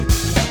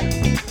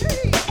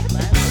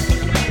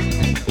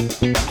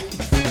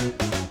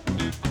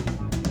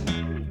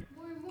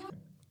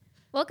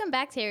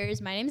Welcome back,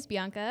 Terriers. My name is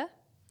Bianca.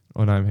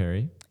 And I'm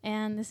Harry.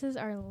 And this is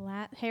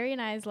our Harry and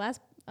I's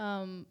last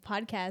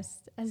podcast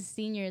as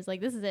seniors.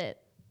 Like, this is it.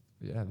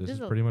 Yeah, this is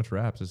pretty much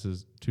wraps. This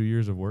is 2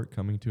 years of work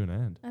coming to an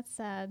end. That's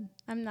sad.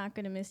 I'm not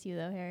going to miss you,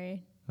 though,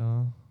 Harry.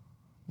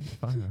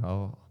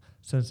 Fine.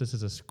 Since this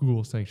is a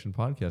school-sanctioned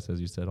podcast, as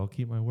you said, I'll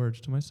keep my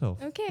words to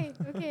myself. Okay.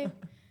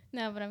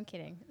 No, but I'm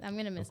kidding. I'm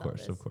going to miss all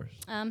this. Of course.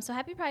 So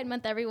happy Pride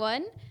Month,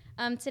 everyone.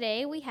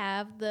 Today we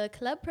have the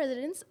club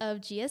presidents of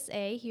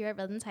GSA here at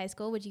Redlands High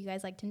School. Would you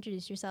guys like to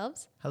introduce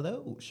yourselves?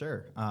 Hello,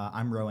 sure.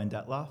 I'm Rowan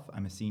Detloff.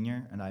 I'm a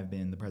senior, and I've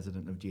been the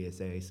president of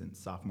GSA since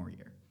sophomore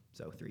year,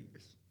 so 3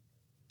 years.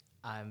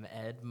 I'm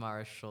Ed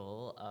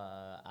Marshall.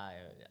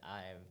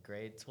 I'm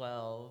grade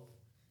 12.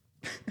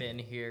 Been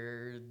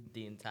here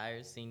the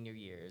entire senior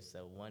year,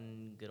 so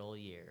one good old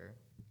year.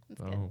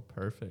 That's good. Oh,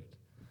 perfect.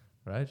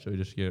 All right, shall we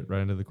just get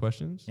right into the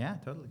questions? Yeah,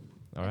 totally.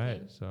 All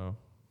right, so...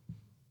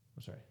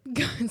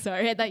 sorry.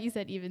 Sorry, I thought you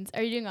said evens.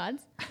 Are you doing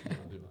odds? I'll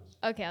do odds.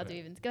 Okay, I'll do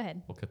evens. Go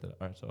ahead. We'll cut that.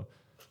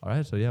 All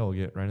right, so yeah, we'll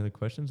get right into the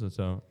questions. And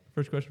so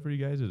first question for you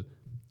guys is,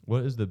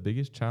 what is the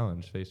biggest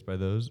challenge faced by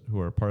those who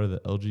are part of the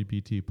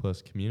LGBT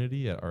plus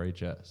community at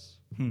RHS?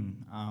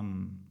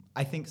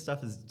 I think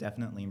stuff has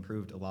definitely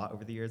improved a lot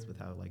over the years with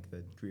how like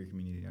the queer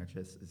community at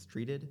RHS is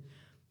treated,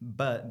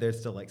 but there's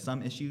still like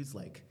some issues.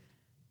 Like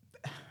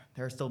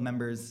there are still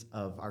members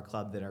of our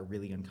club that are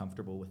really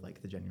uncomfortable with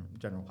like the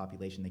general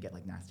population. They get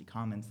like nasty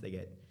comments. They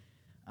get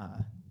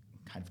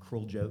kind of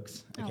cruel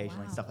jokes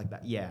occasionally, stuff like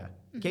that. Yeah,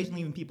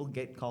 occasionally even people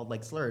get called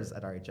like slurs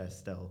at RHS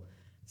still.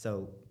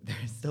 So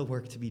there's still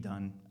work to be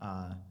done.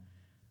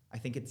 I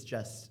think it's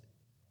just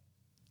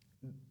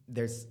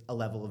there's a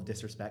level of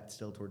disrespect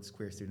still towards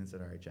queer students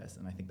at RHS,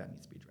 and I think that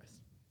needs to be addressed.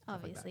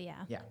 Obviously, like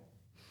yeah. Yeah,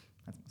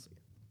 that's mostly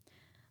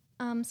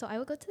it. So I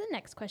will go to the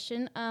next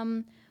question.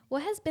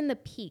 What has been the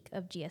peak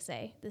of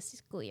GSA this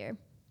school year?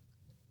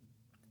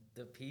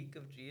 The peak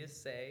of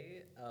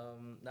GSA,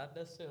 not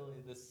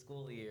necessarily this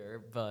school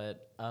year,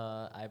 but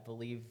I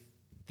believe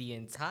the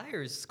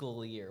entire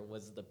school year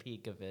was the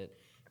peak of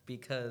it,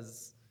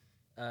 because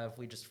if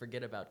we just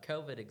forget about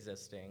COVID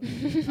existing,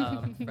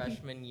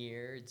 freshman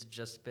year, it's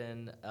just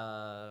been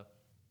a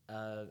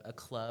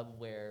club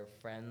where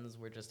friends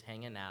were just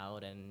hanging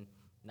out and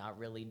not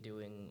really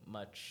doing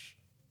much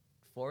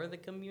for the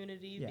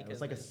community. Yeah, because it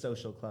was like a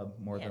social club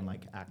more than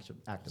like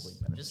actively.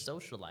 Just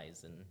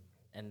socializing,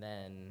 and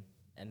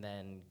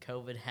then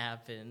COVID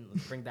happened.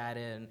 Let's bring that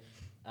in.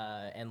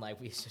 And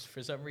like we just,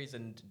 for some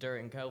reason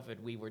during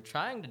COVID, we were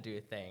trying to do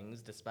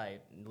things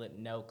despite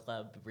no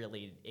club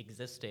really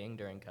existing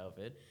during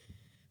COVID.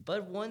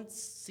 But once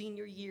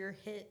senior year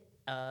hit,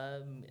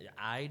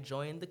 I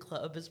joined the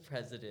club as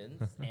president,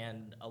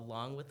 and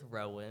along with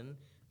Rowan,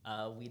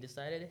 we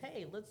decided,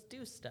 hey, let's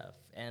do stuff.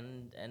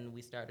 And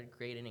we started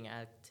creating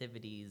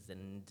activities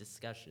and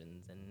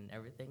discussions, and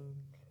everything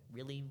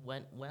really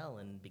went well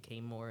and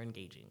became more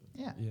engaging.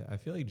 Yeah, I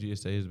feel like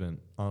GSA has been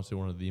honestly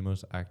one of the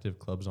most active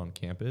clubs on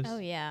campus. Oh,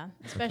 yeah,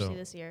 especially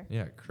this year.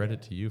 Yeah,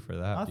 credit to you for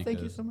that. Oh,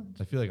 thank you so much.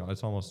 I feel like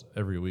it's almost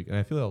every week, and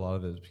I feel like a lot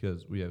of it is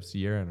because we have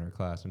Sierra in our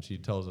class, and she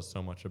tells us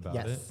so much about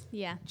it.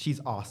 Yeah. She's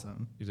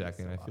awesome.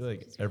 Exactly, She's and so I feel like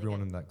She's really everyone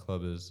good. in that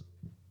club is,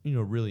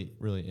 really,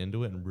 really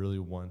into it and really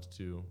wants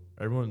to.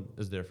 Everyone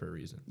is there for a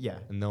reason. Yeah.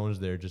 And no one's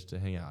there just to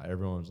hang out.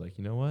 Everyone's like,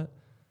 you know what?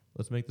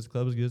 Let's make this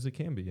club as good as it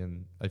can be.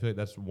 And I feel like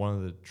that's one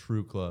of the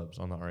true clubs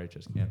on the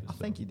RHS campus. Oh,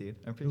 thank you, dude.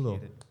 I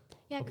appreciate it.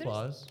 Yeah,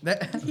 Applause.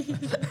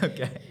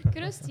 Okay.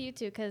 kudos to you,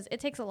 too, because it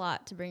takes a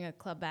lot to bring a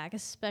club back,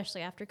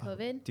 especially after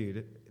COVID.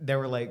 Dude, there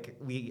were like,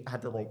 we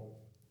had to like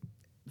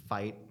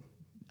fight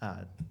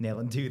nail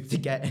and tooth to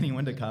get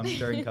anyone to come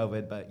during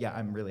COVID. But yeah,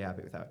 I'm really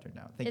happy with how it turned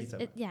out. Thank you so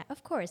much. Yeah,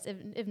 of course.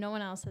 If no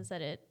one else has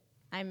said it,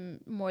 I'm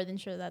more than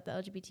sure that the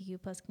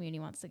LGBTQ plus community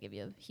wants to give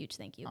you a huge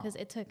thank you, because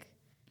it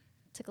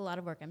took a lot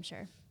of work, I'm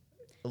sure.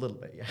 A little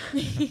bit,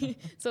 yeah.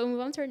 So we'll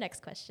move on to our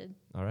next question.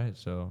 All right.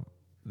 So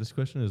this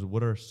question is,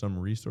 what are some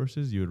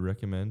resources you would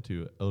recommend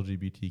to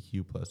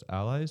LGBTQ plus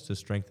allies to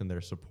strengthen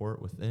their support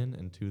within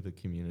and to the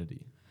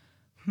community?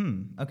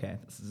 Okay,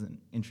 this is an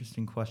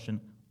interesting question.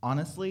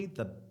 Honestly,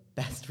 the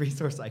best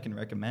resource I can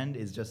recommend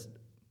is just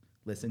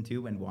listen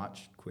to and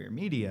watch queer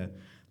media.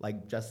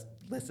 Like, just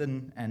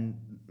listen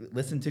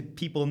to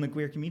people in the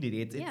queer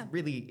community. It's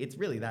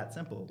really that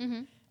simple.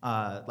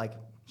 Like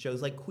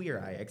shows like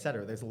Queer Eye,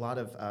 etc. There's a lot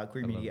of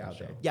queer media out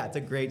there. Yeah, it's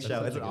a great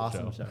show. It's an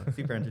awesome show.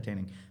 Super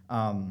entertaining.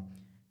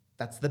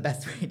 That's the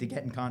best way to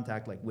get in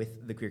contact like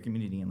with the queer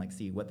community and like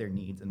see what their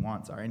needs and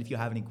wants are. And if you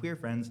have any queer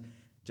friends,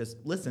 just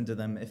listen to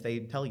them if they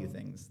tell you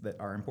things that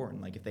are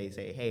important. Like if they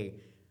say,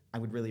 hey, I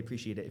would really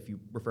appreciate it if you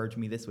referred to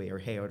me this way, or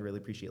hey, I would really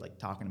appreciate like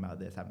talking about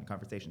this, having a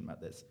conversation about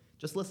this.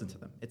 Just listen to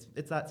them.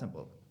 It's that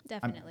simple.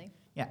 Definitely.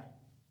 Yeah.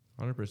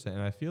 100%.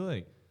 And I feel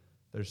like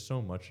there's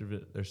so much of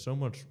it. There's so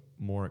much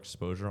more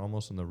exposure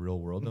almost in the real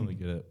world than we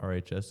get at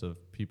RHS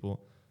of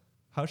people.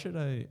 How should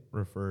I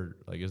refer?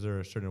 Like, is there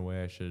a certain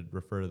way I should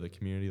refer to the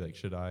community? Like,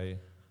 should I?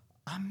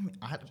 I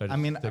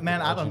mean,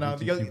 man, I don't know.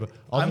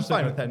 I'm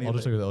fine with that. I'll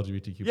just look at the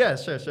LGBTQ. Yeah,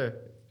 sure.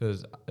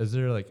 Because is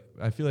there like,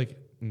 I feel like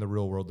in the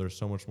real world, there's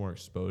so much more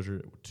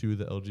exposure to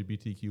the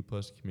LGBTQ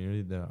plus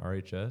community than at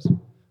RHS.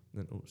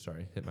 Then,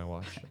 hit my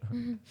watch.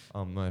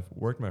 When I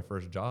worked my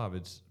first job,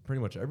 it's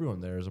pretty much everyone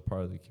there is a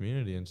part of the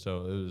community. And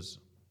so it was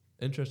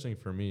interesting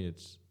for me.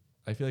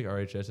 I feel like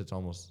RHS, it's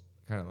almost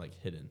kind of like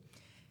hidden.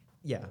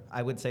 Yeah,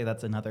 I would say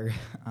that's another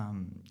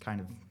kind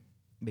of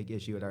big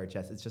issue at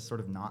RHS. It's just sort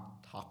of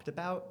not talked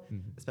about,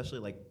 especially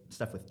like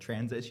stuff with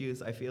trans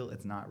issues. I feel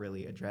it's not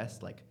really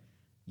addressed, like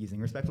using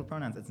respectful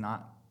pronouns. It's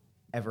not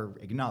ever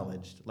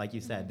acknowledged. Like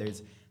you said,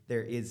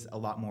 there is a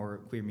lot more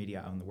queer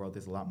media out in the world.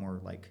 There's a lot more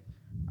like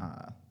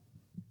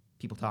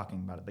people talking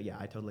about it. But yeah,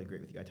 I totally agree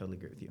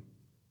with you.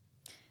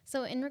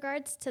 So in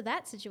regards to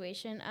that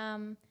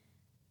situation,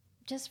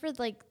 just for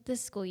like this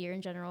school year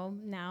in general,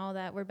 now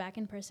that we're back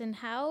in person,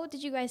 how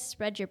did you guys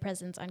spread your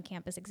presence on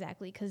campus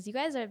exactly? Because you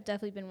guys have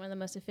definitely been one of the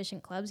most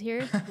efficient clubs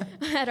here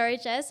at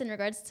RHS in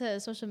regards to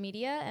social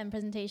media and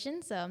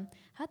presentation. So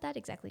how'd that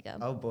exactly go?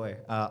 Oh boy,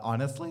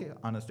 honestly,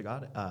 honest to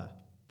God,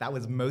 that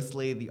was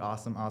mostly the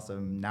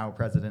awesome now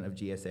president of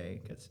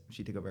GSA, because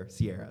she took over,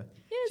 Sierra.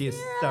 Yes, she is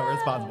Sierra! so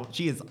responsible.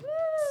 She is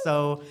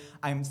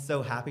I'm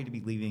so happy to be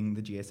leaving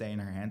the GSA in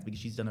her hands, because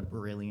she's done a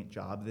brilliant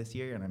job this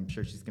year, and I'm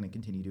sure she's going to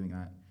continue doing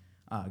that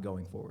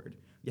going forward.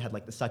 You had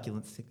like the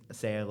succulent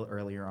sale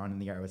earlier on in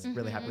the year. I was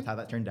really happy with how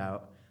that turned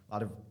out. A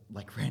lot of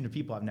like random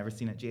people I've never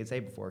seen at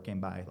GSA before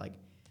came by. Like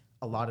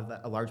a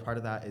large part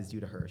of that is due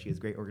to her. She has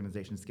great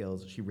organization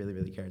skills. She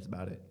really cares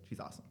about it. She's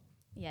awesome.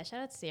 Yeah, shout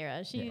out to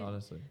Sarah.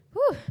 Honestly.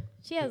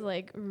 She has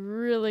like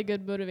really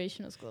good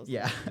motivational skills.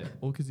 Yeah.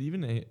 Well, because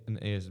even in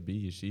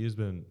ASB, she has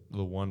been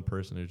the one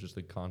person who's just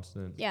a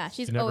constant. Yeah,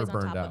 she's never always on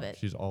burned top out. of it.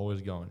 She's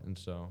always going, and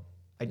so.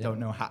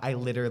 I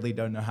literally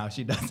don't know how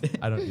she does it.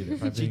 I don't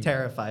either. She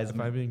terrifies me.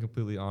 If I'm being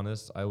completely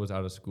honest, I was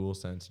out of school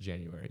since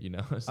January,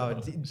 So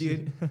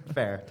Dude,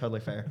 fair, totally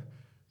fair.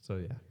 So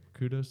yeah,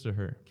 kudos to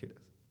her. Kudos.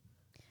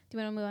 Do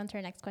you want to move on to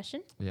our next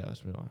question? Yeah,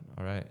 let's move on.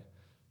 All right.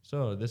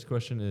 So this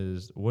question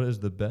is, what is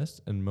the best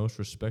and most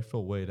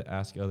respectful way to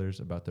ask others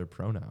about their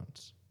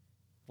pronouns?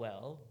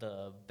 Well,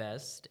 the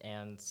best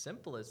and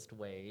simplest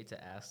way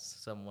to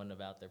ask someone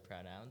about their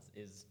pronouns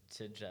is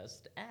to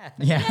just ask.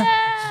 Yeah.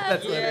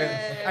 That's Yeah.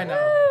 literally,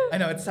 I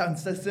know it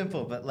sounds so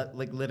simple, but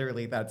like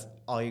literally that's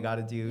all you got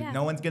to do. Yeah.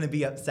 No one's going to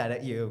be upset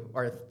at you,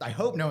 or I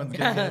hope no one's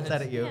going to get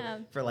upset at you Yeah.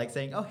 for like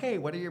saying, "Oh, hey,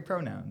 what are your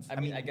pronouns?" I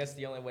mean, I guess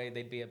the only way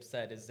they'd be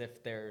upset is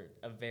if they're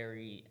a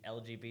very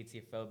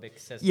LGBT-phobic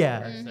cis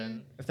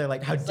person. if they're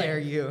like, "How It's dare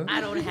like, you?"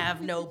 I don't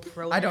have no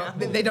pronouns.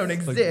 They don't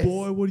It's exist. like,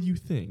 boy, what do you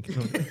think?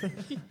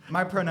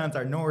 My pronouns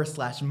are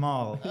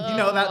nor/mall. You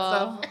know that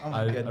stuff? Oh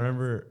my I goodness.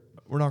 remember,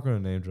 we're not going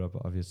to name drop,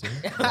 obviously.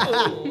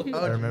 Oh.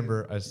 I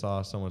remember I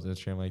saw someone's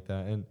Instagram like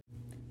that, and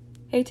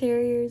Hey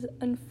Terriers,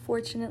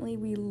 unfortunately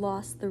we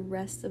lost the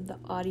rest of the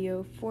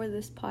audio for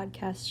this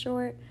podcast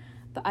short,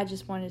 but I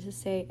just wanted to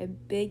say a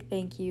big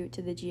thank you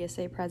to the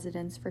GSA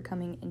presidents for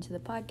coming into the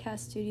podcast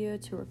studio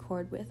to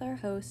record with our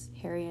hosts,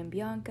 Harry and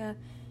Bianca.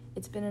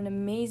 It's been an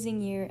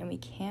amazing year, and we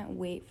can't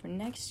wait for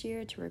next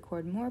year to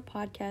record more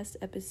podcast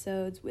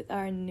episodes with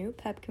our new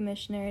PEP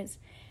commissioners.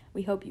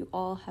 We hope you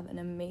all have an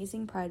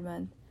amazing Pride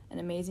Month, an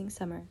amazing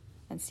summer,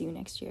 and see you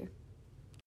next year.